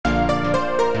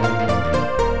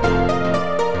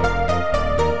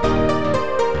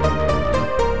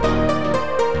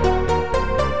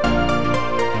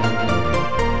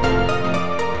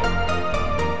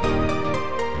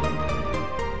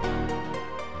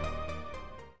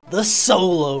the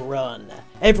solo run.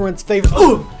 Everyone's favorite.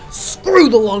 Ugh, screw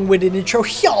the long-winded intro,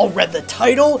 y'all read the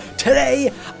title.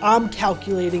 Today, I'm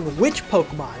calculating which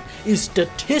Pokemon is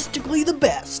statistically the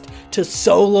best to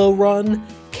solo run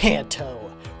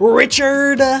Kanto.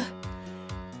 Richard,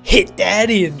 hit that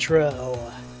intro.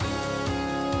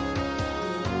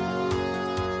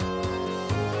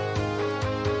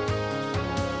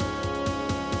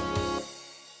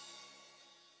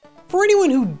 For anyone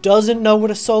who doesn't know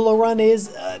what a solo run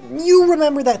is, you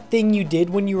remember that thing you did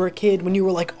when you were a kid, when you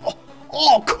were like,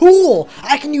 oh cool,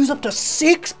 I can use up to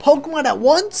 6 Pokemon at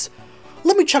once?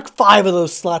 Let me chuck 5 of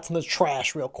those slots in the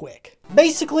trash real quick.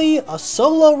 Basically, a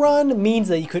solo run means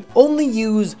that you could only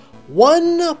use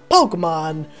 1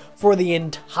 Pokemon for the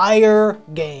entire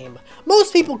game.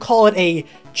 Most people call it a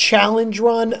challenge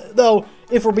run, though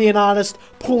if we're being honest,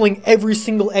 pulling every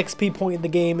single XP point in the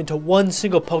game into 1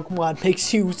 single Pokemon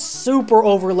makes you super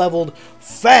over-leveled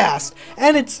fast,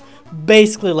 and it's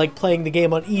basically like playing the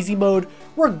game on easy mode,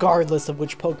 regardless of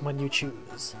which Pokemon you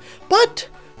choose. But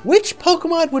which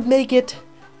Pokemon would make it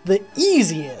the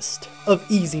easiest of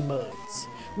easy modes?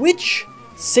 Which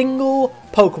single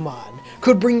Pokemon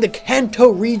could bring the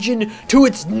Kanto region to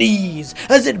its knees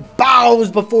as it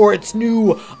bows before its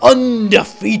new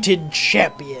undefeated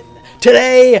champion?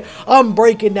 Today, I'm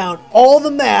breaking down all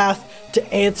the math to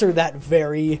answer that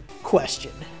very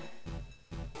question.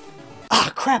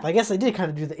 Ah, crap, I guess I did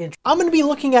kind of do the intro. I'm going to be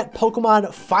looking at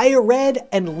Pokemon Fire Red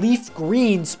and Leaf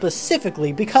Green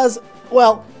specifically because,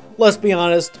 well, let's be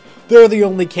honest, they're the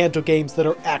only Kanto games that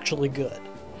are actually good.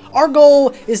 Our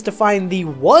goal is to find the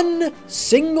one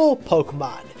single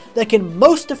Pokemon that can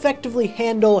most effectively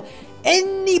handle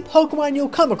any Pokemon you'll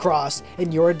come across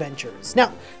in your adventures.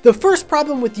 Now, the first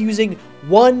problem with using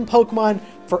 1 Pokemon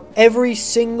for every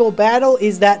single battle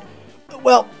is that,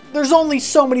 well, there's only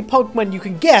so many Pokemon you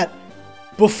can get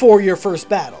before your first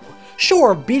battle.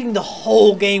 Sure, beating the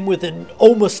whole game with an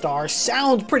Omastar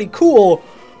sounds pretty cool,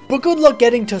 but good luck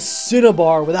getting to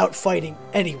Cinnabar without fighting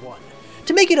anyone.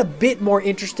 To make it a bit more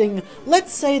interesting,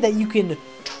 let's say that you can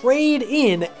trade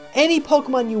in any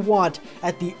Pokemon you want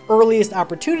at the earliest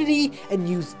opportunity and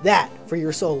use that for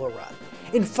your solo run.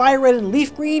 In Fire Red and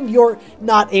Leaf Green, you're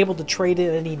not able to trade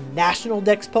in any National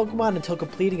Dex Pokemon until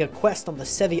completing a quest on the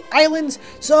Sevi Islands,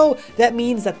 so that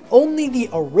means that only the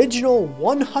original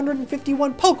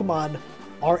 151 Pokemon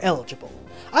are eligible.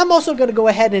 I'm also going to go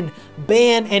ahead and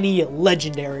ban any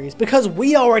legendaries because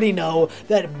we already know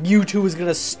that Mewtwo is going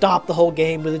to stop the whole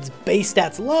game with its base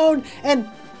stats alone, and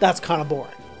that's kind of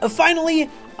boring. Finally,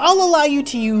 I'll allow you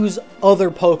to use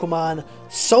other Pokemon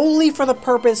solely for the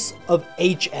purpose of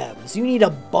HMs. You need a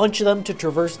bunch of them to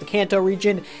traverse the Kanto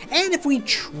region, and if we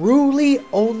truly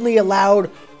only allowed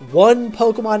 1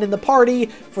 Pokemon in the party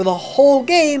for the whole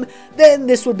game, then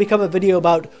this would become a video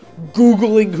about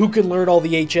Googling who can learn all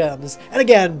the HMs. And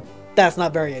again, that's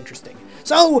not very interesting.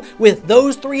 So, with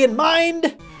those 3 in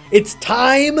mind, it's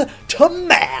time to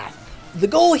math! The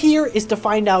goal here is to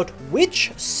find out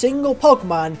which single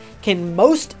Pokemon can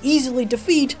most easily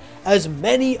defeat as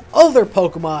many other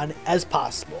Pokemon as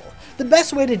possible. The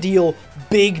best way to deal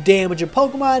big damage of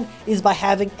Pokemon is by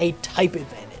having a type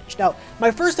advantage. Now,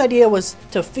 my first idea was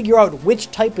to figure out which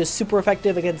type is super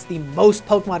effective against the most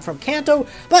Pokemon from Kanto,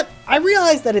 but I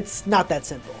realized that it's not that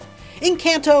simple. In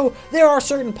Kanto, there are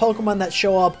certain Pokemon that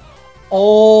show up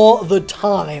all the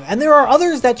time, and there are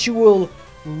others that you will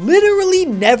literally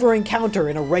never encounter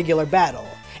in a regular battle,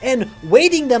 and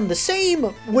weighting them the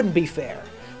same wouldn't be fair.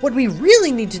 What we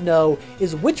really need to know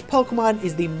is which Pokemon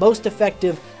is the most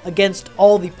effective against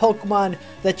all the Pokemon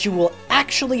that you will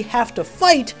actually have to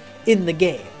fight in the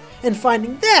game. And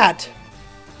finding that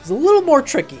is a little more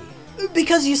tricky,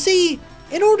 because you see,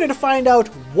 in order to find out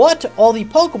what all the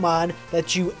Pokemon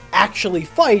that you actually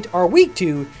fight are weak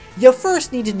to, you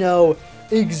first need to know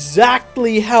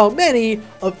exactly how many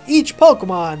of each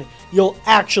Pokemon you'll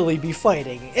actually be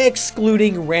fighting,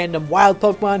 excluding random wild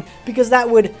Pokemon, because that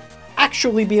would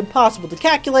actually be impossible to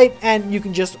calculate and you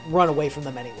can just run away from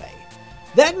them anyway.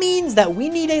 That means that we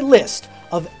need a list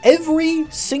of every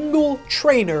single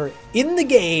trainer in the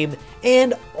game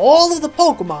and all of the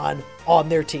Pokemon on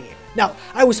their team. Now,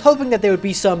 I was hoping that there would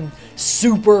be some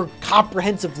super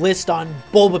comprehensive list on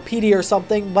Bulbapedia or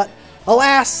something, but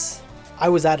alas, I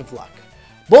was out of luck.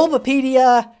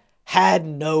 Bulbapedia had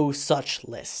no such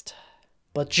list.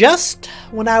 But just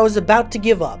when I was about to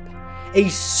give up, a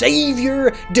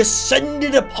savior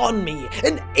descended upon me,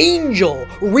 an angel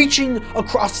reaching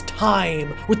across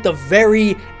time with the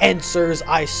very answers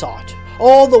I sought.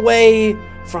 All the way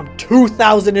from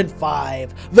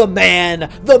 2005, the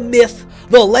man, the myth,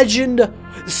 the legend,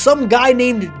 some guy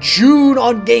named June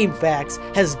on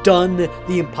GameFAQs has done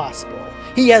the impossible.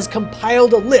 He has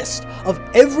compiled a list of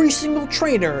every single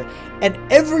trainer and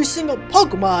every single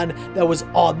Pokemon that was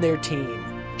on their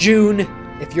team. June,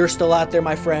 if you're still out there,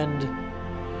 my friend,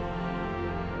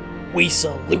 we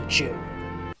salute you.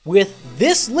 With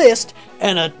this list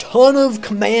and a ton of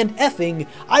command effing,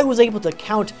 I was able to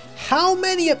count how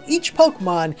many of each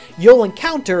Pokemon you'll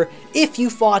encounter if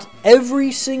you fought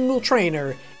every single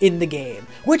trainer in the game,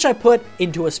 which I put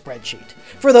into a spreadsheet.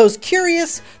 For those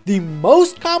curious, the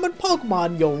most common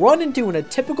Pokemon you'll run into in a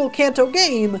typical Kanto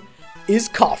game is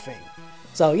Coughing.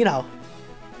 So, you know,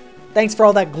 thanks for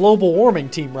all that global warming,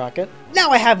 Team Rocket. Now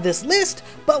I have this list,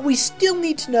 but we still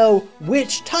need to know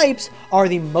which types are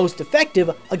the most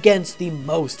effective against the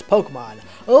most Pokemon.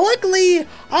 Luckily,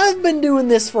 I've been doing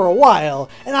this for a while,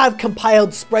 and I've compiled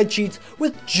spreadsheets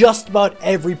with just about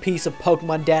every piece of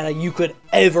Pokemon data you could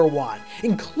ever want,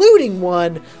 including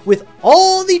one with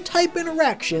all the type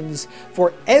interactions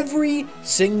for every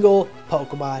single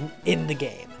Pokemon in the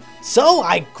game. So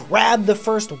I grabbed the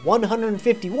first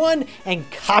 151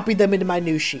 and copied them into my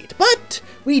new sheet. But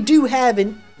we do have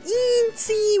an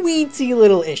eensy-weensy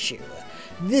little issue.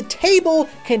 The table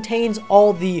contains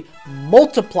all the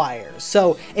multipliers,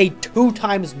 so a 2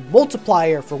 times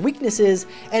multiplier for weaknesses,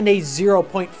 and a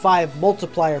 0.5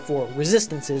 multiplier for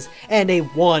resistances, and a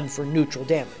 1 for neutral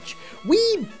damage.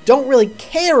 We don't really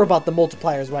care about the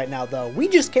multipliers right now, though. We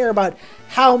just care about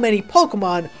how many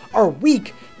Pokemon are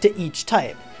weak to each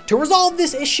type. To resolve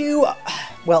this issue,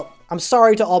 well, I'm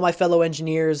sorry to all my fellow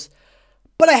engineers,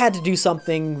 but I had to do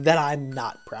something that I'm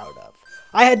not proud of.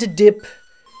 I had to dip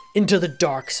into the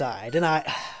dark side, and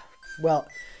well,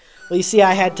 you see,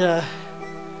 I had to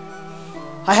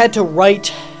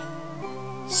write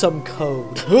some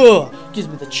code. Ugh, gives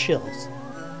me the chills.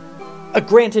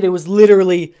 Granted, it was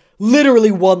literally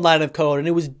 1 line of code, and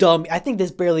it was dumb. I think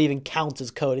this barely even counts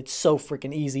as code. It's so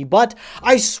freaking easy. But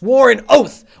I swore an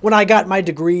oath when I got my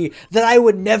degree that I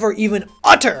would never even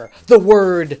utter the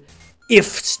word if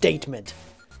statement.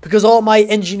 Because all my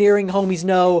engineering homies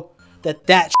know that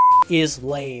that is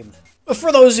lame.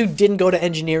 For those who didn't go to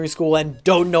engineering school and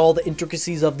don't know all the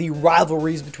intricacies of the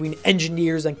rivalries between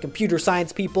engineers and computer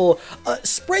science people,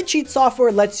 spreadsheet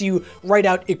software lets you write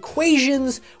out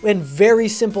equations and very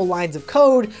simple lines of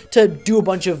code to do a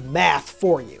bunch of math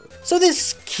for you. So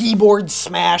this keyboard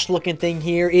smash looking thing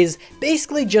here is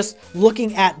basically just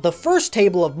looking at the first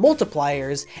table of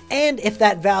multipliers, and if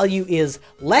that value is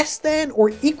less than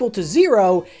or equal to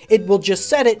 0, it will just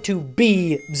set it to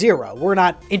be 0. We're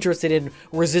not interested in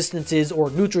resistances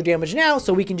or neutral damage now,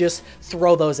 so we can just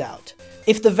throw those out.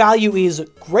 If the value is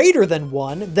greater than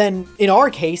 1, then in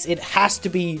our case, it has to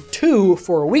be 2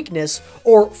 for a weakness,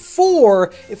 or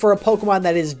 4 for a Pokemon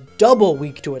that is double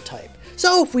weak to a type.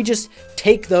 So if we just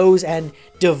take those and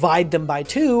divide them by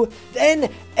 2,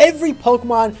 then every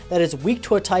Pokemon that is weak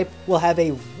to a type will have a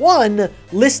 1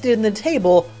 listed in the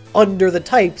table under the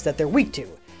types that they're weak to.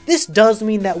 This does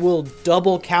mean that we'll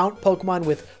double count Pokemon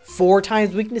with 4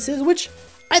 times weaknesses, which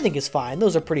I think is fine.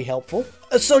 Those are pretty helpful.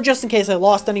 So just in case I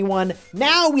lost anyone,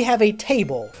 now we have a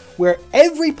table where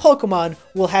every Pokemon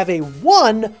will have a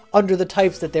 1 under the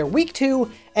types that they're weak to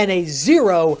and a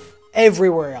 0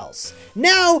 everywhere else.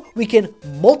 Now we can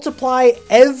multiply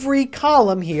every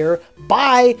column here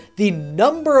by the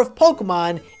number of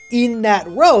Pokemon in that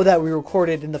row that we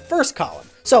recorded in the first column.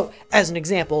 So, as an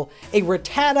example, a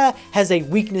Rattata has a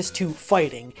weakness to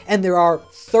fighting, and there are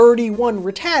 31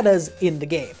 Rattatas in the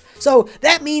game. So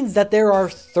that means that there are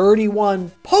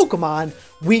 31 Pokemon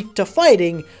weak to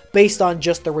fighting based on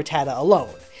just the Rattata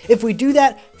alone. If we do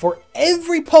that for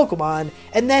every Pokemon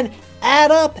and then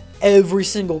add up every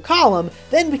single column,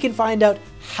 then we can find out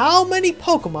how many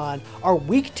Pokemon are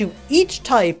weak to each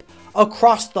type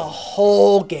across the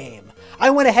whole game. I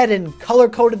went ahead and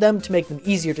color-coded them to make them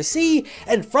easier to see,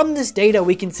 and from this data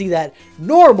we can see that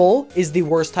Normal is the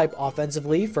worst type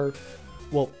offensively for,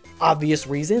 well, obvious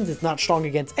reasons. It's not strong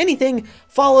against anything,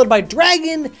 followed by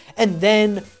Dragon, and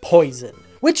then Poison.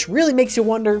 Which really makes you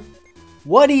wonder,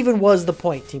 what even was the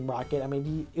point, Team Rocket? I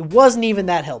mean, it wasn't even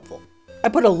that helpful. I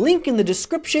put a link in the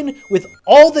description with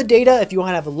all the data if you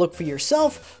want to have a look for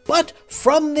yourself, but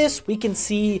from this we can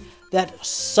see that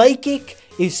Psychic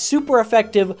is super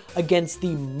effective against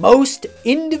the most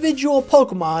individual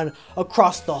Pokemon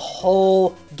across the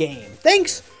whole game.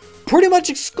 Thanks pretty much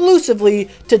exclusively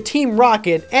to Team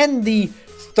Rocket and the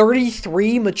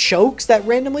 33 Machokes that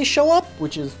randomly show up,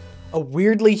 which is a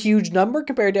weirdly huge number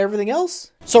compared to everything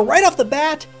else. So right off the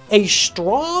bat, a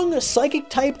strong Psychic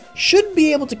type should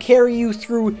be able to carry you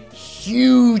through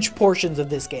huge portions of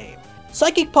this game.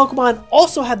 Psychic Pokemon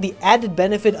also have the added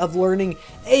benefit of learning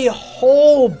a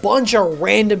whole bunch of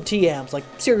random TMs. Like,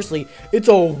 seriously, it's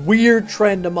a weird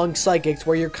trend among Psychics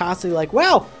where you're constantly like,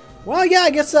 well, yeah, I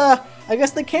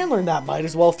guess they can learn that. Might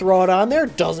as well throw it on there.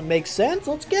 Doesn't make sense.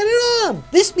 Let's get it on.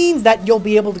 This means that you'll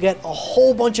be able to get a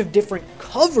whole bunch of different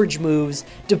coverage moves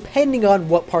depending on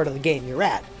what part of the game you're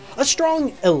at. A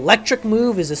strong electric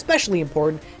move is especially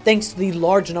important thanks to the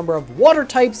large number of water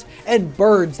types and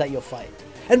birds that you'll fight.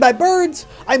 And by birds,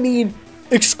 I mean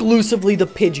exclusively the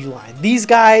Pidgeline. These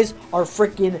guys are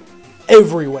freaking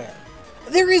everywhere.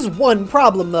 There is one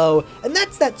problem though, and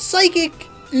that's that Psychic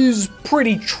is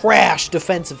pretty trash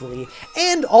defensively,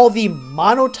 and all the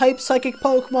monotype Psychic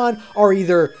Pokemon are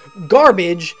either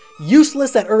garbage,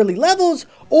 useless at early levels,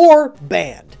 or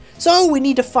banned. So we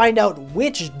need to find out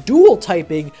which dual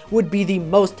typing would be the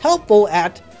most helpful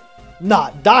at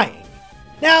not dying.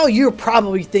 Now you're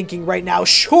probably thinking right now,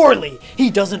 surely he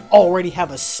doesn't already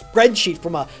have a spreadsheet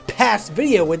from a past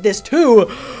video with this too,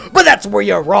 but that's where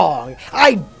you're wrong.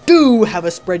 I do have a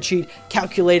spreadsheet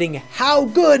calculating how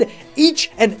good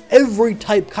each and every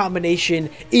type combination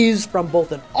is from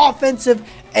both an offensive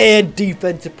and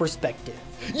defensive perspective.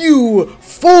 You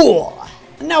fool!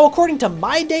 Now, according to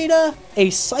my data,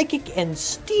 a Psychic and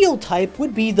Steel type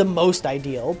would be the most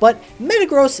ideal, but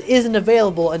Metagross isn't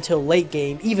available until late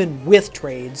game, even with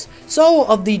trades. So,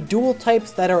 of the dual types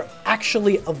that are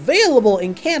actually available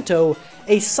in Kanto,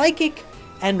 a Psychic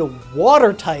and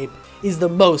Water type is the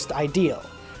most ideal.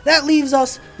 That leaves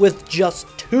us with just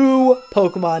 2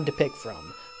 Pokemon to pick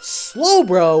from.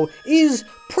 Slowbro is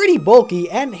pretty bulky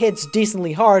and hits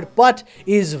decently hard, but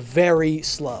is very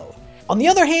slow. On the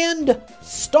other hand,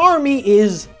 Starmie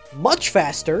is much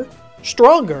faster,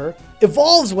 stronger,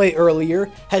 evolves way earlier,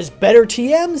 has better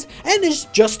TMs, and is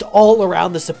just all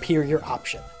around the superior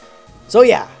option. So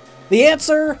yeah, the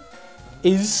answer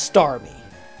is Starmie.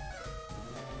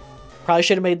 Probably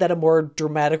should have made that a more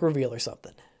dramatic reveal or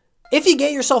something. If you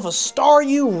get yourself a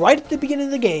Staryu right at the beginning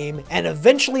of the game, and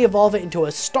eventually evolve it into a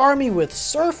Starmie with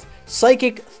Surf,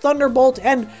 Psychic, Thunderbolt,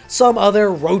 and some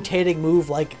other rotating move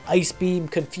like Ice Beam,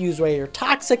 Confuse Ray, or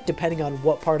Toxic, depending on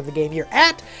what part of the game you're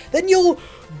at, then you'll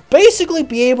basically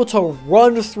be able to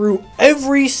run through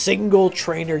every single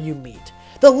trainer you meet.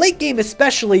 The late game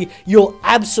especially, you'll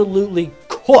absolutely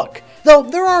cook, though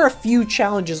there are a few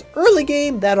challenges early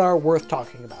game that are worth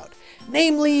talking about.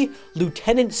 Namely,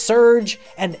 Lieutenant Surge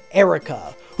and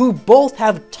Erica, who both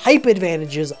have type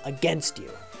advantages against you.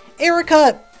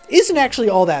 Erica isn't actually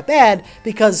all that bad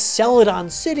because Celadon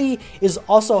City is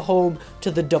also home to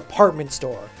the department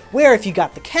store, where if you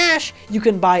got the cash, you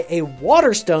can buy a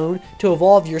Water Stone to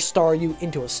evolve your Staryu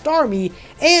into a Starmie,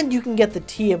 and you can get the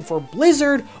TM for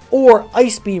Blizzard or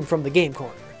Ice Beam from the Game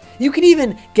Corner. You can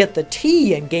even get the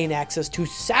T and gain access to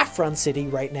Saffron City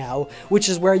right now, which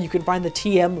is where you can find the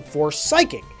TM for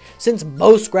Psychic. Since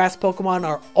most grass Pokemon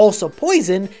are also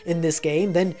poison in this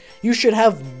game, then you should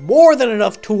have more than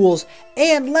enough tools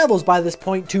and levels by this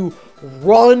point to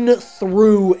run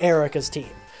through Erica's team.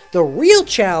 The real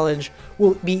challenge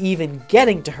will be even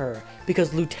getting to her,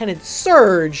 because Lieutenant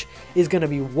Surge is going to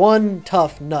be one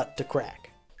tough nut to crack.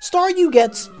 Staryu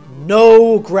gets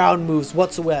no ground moves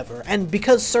whatsoever, and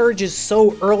because Surge is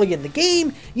so early in the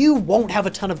game, you won't have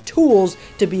a ton of tools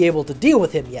to be able to deal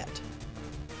with him yet.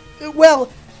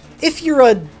 Well, if you're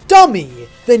a dummy,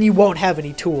 then you won't have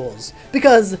any tools,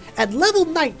 because at level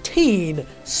 19,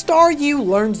 Staryu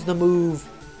learns the move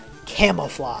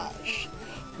Camouflage.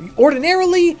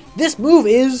 Ordinarily, this move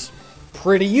is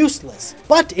pretty useless,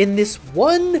 but in this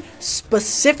one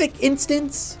specific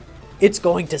instance, it's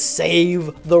going to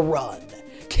save the run.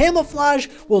 Camouflage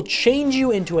will change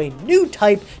you into a new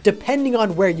type depending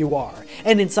on where you are,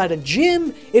 and inside a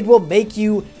gym, it will make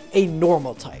you a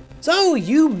normal type. So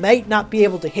you might not be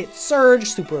able to hit Surge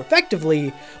super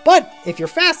effectively, but if you're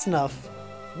fast enough,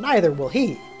 neither will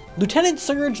he. Lieutenant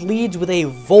Surge leads with a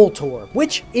Voltorb,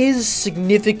 which is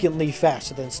significantly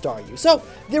faster than Staryu, so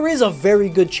there is a very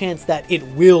good chance that it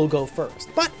will go first.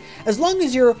 But as long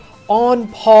as you're on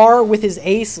par with his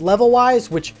ace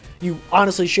level-wise, which you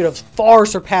honestly should have far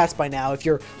surpassed by now if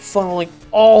you're funneling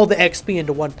all the XP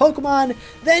into one Pokemon,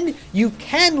 then you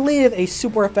can live a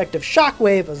super effective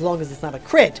Shockwave as long as it's not a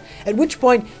crit, at which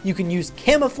point you can use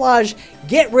Camouflage,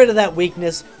 get rid of that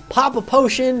weakness, pop a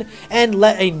potion, and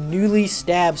let a newly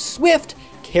stabbed Swift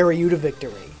carry you to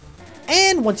victory.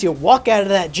 And once you walk out of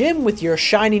that gym with your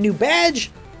shiny new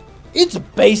badge, it's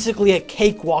basically a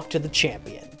cakewalk to the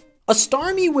champion. A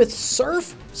Starmie with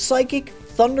Surf, Psychic,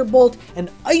 Thunderbolt, and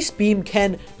Ice Beam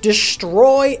can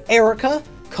destroy Erica,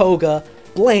 Koga,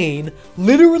 Blaine,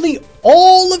 literally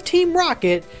all of Team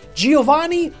Rocket,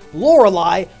 Giovanni,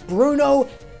 Lorelei, Bruno,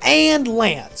 and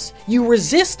Lance. You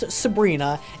resist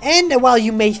Sabrina, and while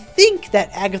you may think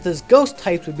that Agatha's ghost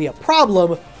types would be a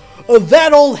problem,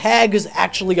 that old hag is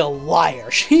actually a liar.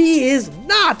 She is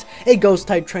not a ghost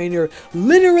type trainer.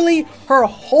 Literally, her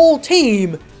whole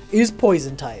team is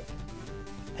poison type.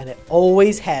 And it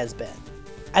always has been.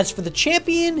 As for the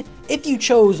champion, if you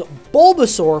chose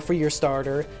Bulbasaur for your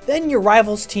starter, then your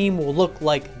rival's team will look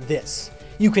like this.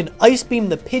 You can Ice Beam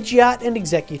the Pidgeot and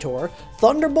Exeggutor,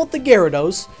 Thunderbolt the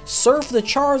Gyarados, Surf the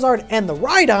Charizard and the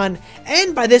Rhydon,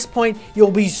 and by this point,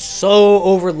 you'll be so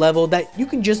over-leveled that you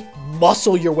can just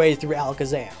muscle your way through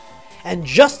Alakazam. And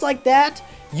just like that,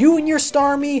 you and your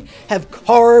Starmie have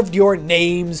carved your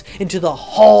names into the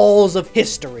halls of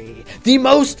history, the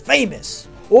most famous,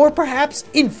 or perhaps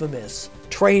infamous,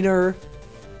 trainer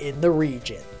in the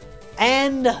region.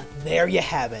 And there you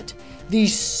have it. The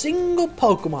single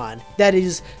Pokemon that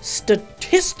is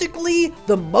statistically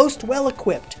the most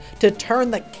well-equipped to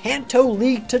turn the Kanto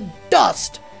League to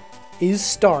dust is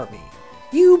Starmie.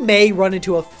 You may run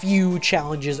into a few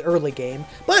challenges early game,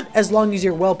 but as long as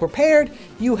you're well prepared,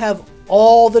 you have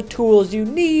all the tools you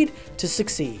need to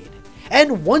succeed.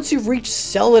 And once you've reached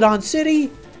Celadon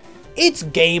City, it's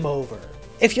game over.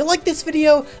 If you like this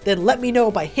video, then let me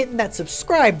know by hitting that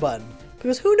subscribe button,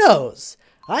 because who knows?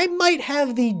 I might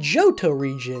have the Johto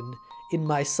region in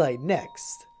my sight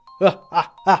next.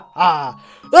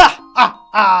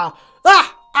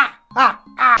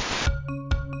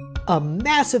 A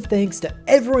massive thanks to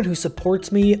everyone who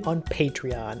supports me on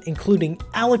Patreon, including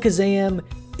Alakazam,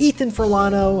 Ethan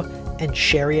Furlano, and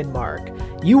Sherry and Mark.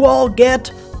 You all get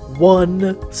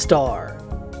 1 star.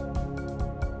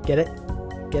 Get it?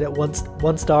 Get it?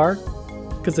 One star?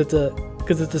 Because it's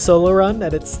a solo run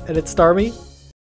and it's Starmie?